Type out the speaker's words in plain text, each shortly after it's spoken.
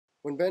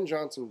When Ben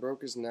Johnson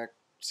broke his neck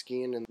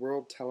skiing in the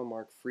World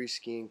Telemark Free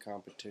Skiing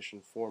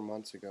Competition 4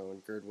 months ago in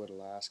Girdwood,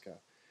 Alaska,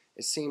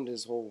 it seemed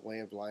his whole way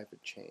of life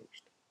had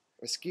changed.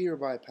 A skier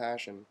by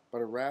passion,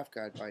 but a raft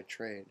guide by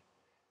trade,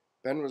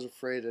 Ben was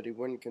afraid that he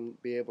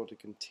wouldn't be able to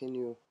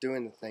continue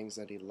doing the things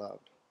that he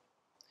loved.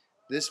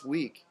 This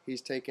week,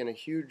 he's taken a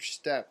huge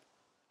step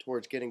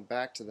towards getting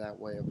back to that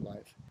way of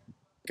life,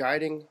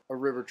 guiding a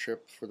river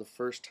trip for the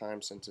first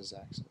time since his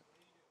accident.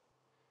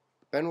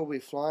 Ben will be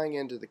flying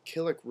into the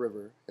Killik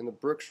River in the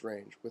Brooks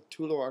Range with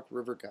Tuluak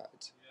River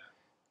Guides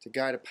to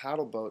guide a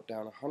paddle boat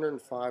down a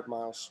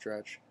 105-mile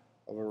stretch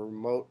of a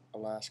remote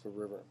Alaska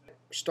river.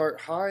 Start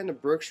high in the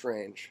Brooks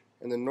Range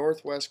in the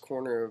northwest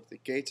corner of the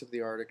Gates of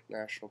the Arctic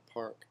National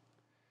Park,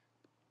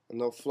 and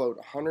they'll float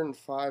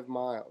 105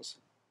 miles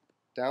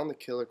down the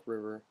Killik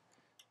River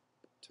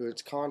to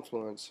its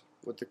confluence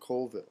with the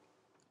Colville.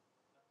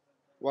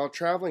 While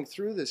traveling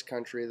through this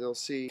country, they'll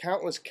see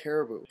countless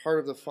caribou, part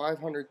of the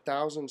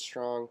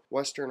 500,000-strong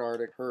Western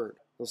Arctic herd.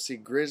 They'll see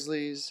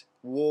grizzlies,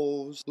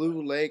 wolves,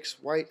 blue lakes,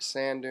 white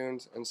sand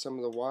dunes, and some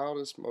of the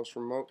wildest, most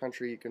remote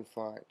country you can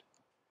find.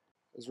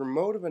 As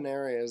remote of an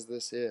area as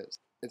this is,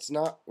 it's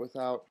not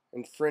without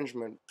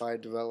infringement by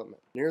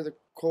development. Near the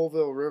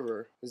Colville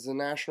River is the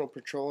National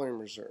Petroleum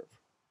Reserve,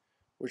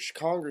 which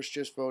Congress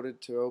just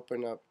voted to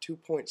open up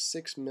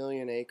 2.6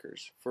 million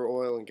acres for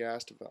oil and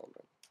gas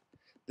development.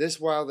 This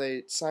while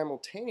they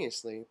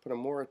simultaneously put a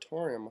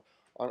moratorium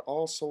on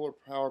all solar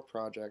power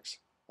projects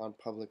on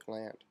public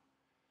land.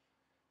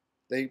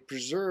 They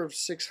preserved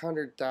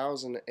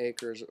 600,000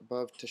 acres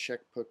above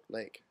Teshekpuk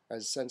Lake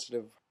as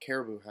sensitive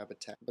caribou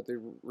habitat, but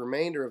the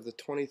remainder of the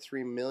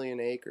 23 million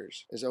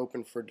acres is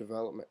open for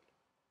development,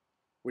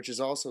 which is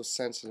also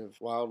sensitive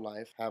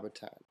wildlife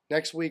habitat.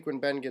 Next week, when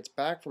Ben gets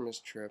back from his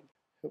trip,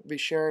 he'll be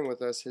sharing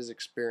with us his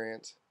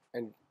experience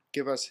and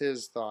give us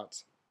his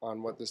thoughts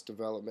on what this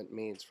development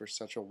means for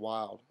such a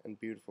wild and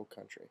beautiful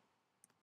country.